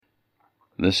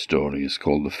This story is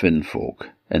called The Finn Folk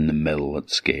in the Mill at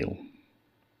Skaill.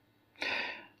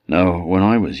 Now, when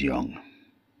I was young,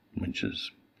 which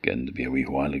is getting to be a wee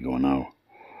while ago now,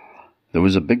 there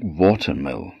was a big water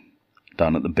mill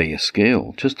down at the Bay of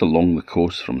Skaill, just along the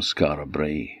coast from Skara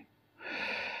Brae.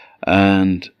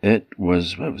 And it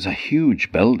was a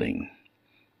huge building,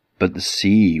 but the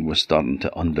sea was starting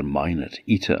to undermine it,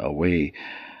 eat it away,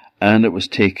 and it was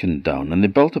taken down. And they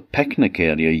built a picnic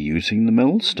area using the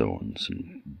millstones,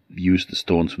 and used the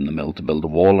stones from the mill to build a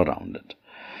wall around it.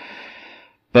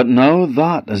 But now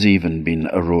that has even been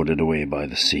eroded away by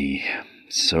the sea,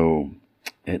 so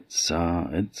it's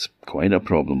quite a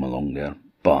problem along there.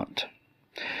 But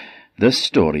this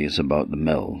story is about the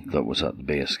mill that was at the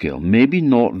Bay of Skaill. Maybe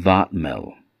not that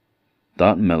mill.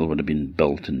 That mill would have been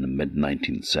built in the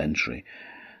mid-19th century.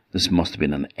 This must have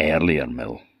been an earlier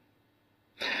mill.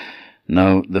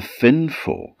 Now, the Finn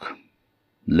folk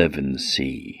live in the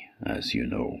sea, as you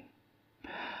know,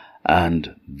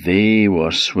 and they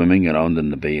were swimming around in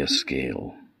the Bay of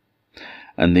Skaill,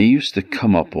 and they used to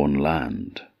come up on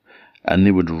land, and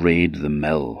they would raid the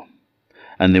mill,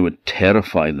 and they would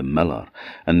terrify the miller,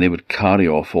 and they would carry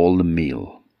off all the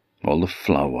meal, all the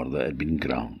flour that had been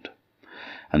ground,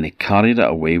 and they carried it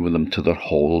away with them to their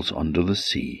halls under the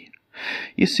sea.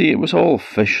 You see, it was all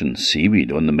fish and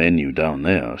seaweed on the menu down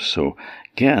there, so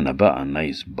getting a bit of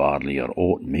nice barley or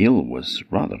oatmeal was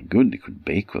rather good. They could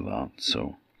bake with that,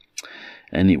 so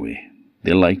anyway,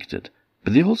 they liked it,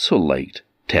 but they also liked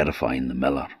terrifying the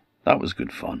miller. That was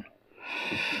good fun.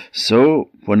 So,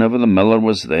 whenever the miller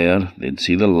was there, they'd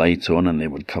see the lights on, and they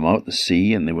would come out the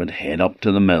sea, and they would head up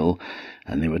to the mill,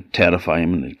 and they would terrify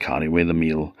him, and they'd carry away the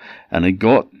meal. And it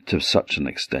got to such an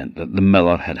extent that the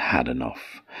miller had had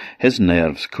enough. His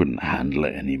nerves couldn't handle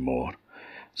it any more.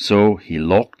 So he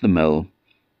locked the mill,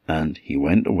 and he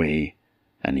went away,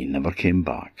 and he never came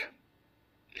back.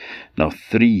 Now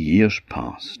 3 years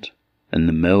passed, and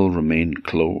the mill remained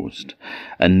closed,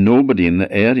 and nobody in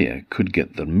the area could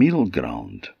get their meal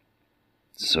ground.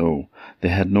 So they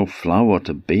had no flour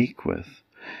to bake with.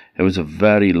 It was a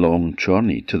very long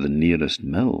journey to the nearest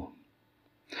mill.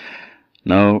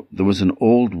 Now there was an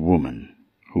old woman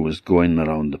who was going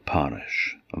around the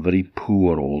parish, a very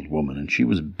poor old woman, and she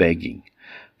was begging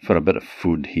for a bit of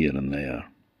food here and there.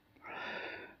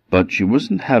 But she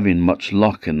wasn't having much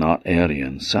luck in that area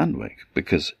in Sandwick,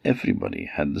 because everybody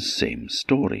had the same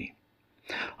story.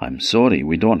 "I'm sorry,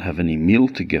 we don't have any meal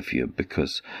to give you,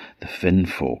 because the Finn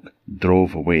folk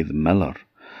drove away the miller,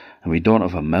 and we don't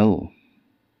have a mill."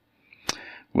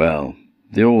 Well,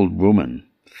 the old woman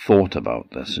thought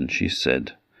about this, and she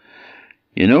said,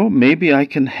 "You know, maybe I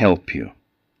can help you,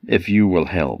 if you will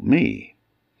help me."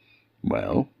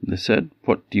 "Well," they said,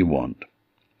 "what do you want?"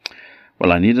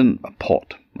 "Well, I need a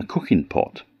pot, a cooking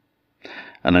pot,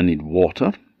 and I need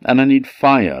water, and I need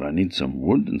fire. I need some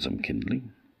wood and some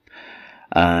kindling,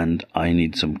 and I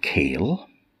need some kale,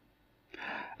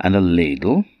 and a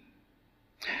ladle,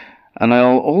 and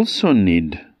I'll also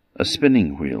need a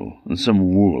spinning wheel and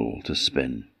some wool to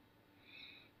spin."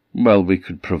 "Well, we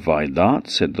could provide that,"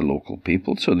 said the local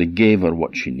people, so they gave her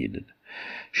what she needed.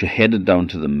 She headed down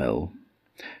to the mill.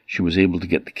 She was able to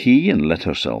get the key and let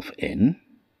herself in,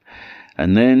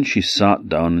 and then she sat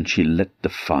down and she lit the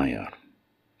fire.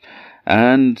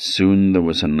 And soon there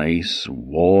was a nice,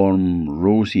 warm,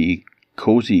 rosy,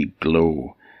 cosy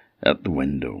glow at the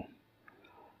window.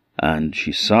 And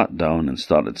she sat down and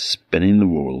started spinning the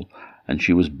wool, and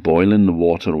she was boiling the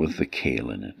water with the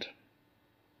kale in it.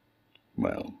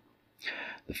 Well,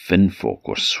 the Finn folk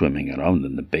were swimming around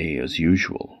in the bay as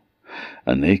usual,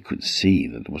 and they could see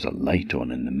that there was a light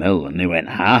on in the mill, and they went,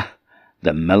 "Ha!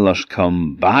 The miller's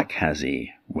come back, has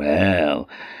he? Well,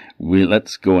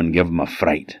 let's go and give him a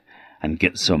fright and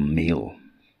get some meal."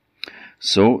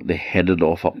 So they headed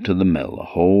off up to the mill, a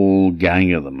whole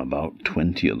gang of them, about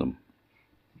 20 of them.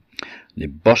 They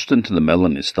burst into the mill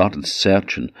and they started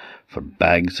searching for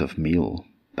bags of meal,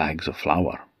 bags of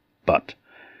flour, but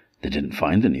they didn't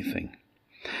find anything.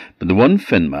 But the one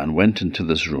Finn man went into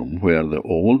this room where the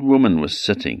old woman was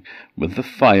sitting with the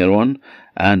fire on,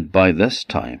 and by this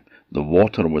time the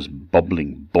water was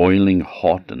bubbling, boiling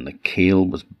hot, and the kale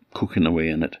was cooking away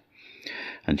in it,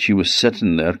 and she was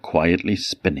sitting there quietly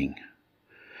spinning.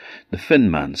 The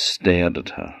Finn man stared at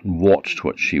her and watched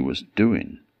what she was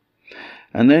doing,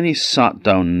 and then he sat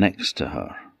down next to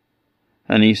her,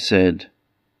 and he said,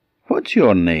 "What's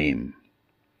your name?"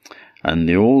 And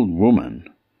the old woman,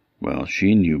 well,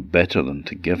 she knew better than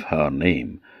to give her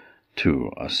name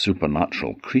to a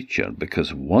supernatural creature,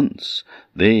 because once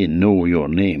they know your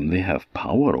name, they have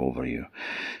power over you.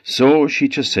 So she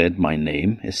just said, "My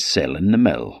name is Skaill in the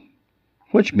Mill."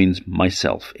 which means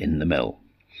myself in the mill.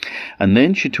 And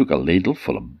then she took a ladle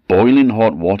full of boiling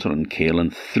hot water and kale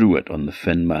and threw it on the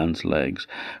thin man's legs.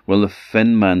 Well, the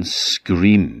thin man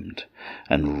screamed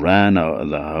and ran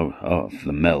out of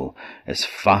the mill as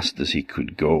fast as he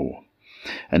could go.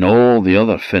 And all the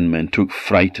other thin men took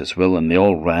fright as well, and they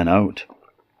all ran out.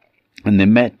 And they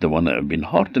met the one that had been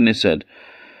hurt, and they said,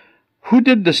 "Who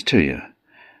did this to you?"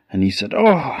 And he said, "Oh,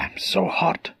 I'm so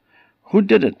hot." "Who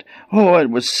did it?" "Oh,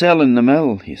 it was Skaill in the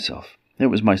mill," himself. "It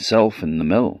was myself in the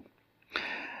mill."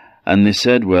 And they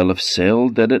said, "Well, if Skaill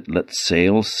did it, let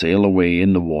Skaill sail away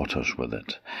in the waters with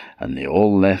it." And they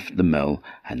all left the mill,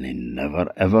 and they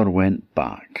never ever went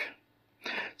back.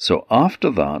 So after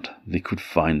that, they could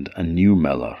find a new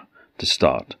miller to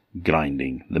start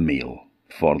grinding the meal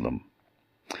for them.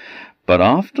 But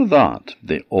after that,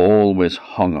 they always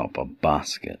hung up a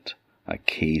basket, a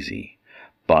casey,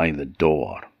 by the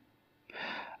door.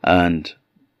 And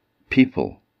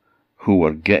people who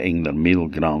were getting their meal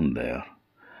ground there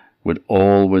would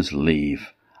always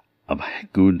leave a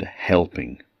good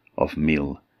helping of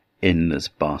meal in this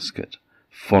basket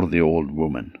for the old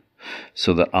woman,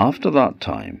 so that after that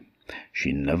time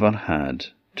she never had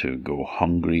to go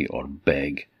hungry or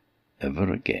beg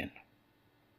ever again.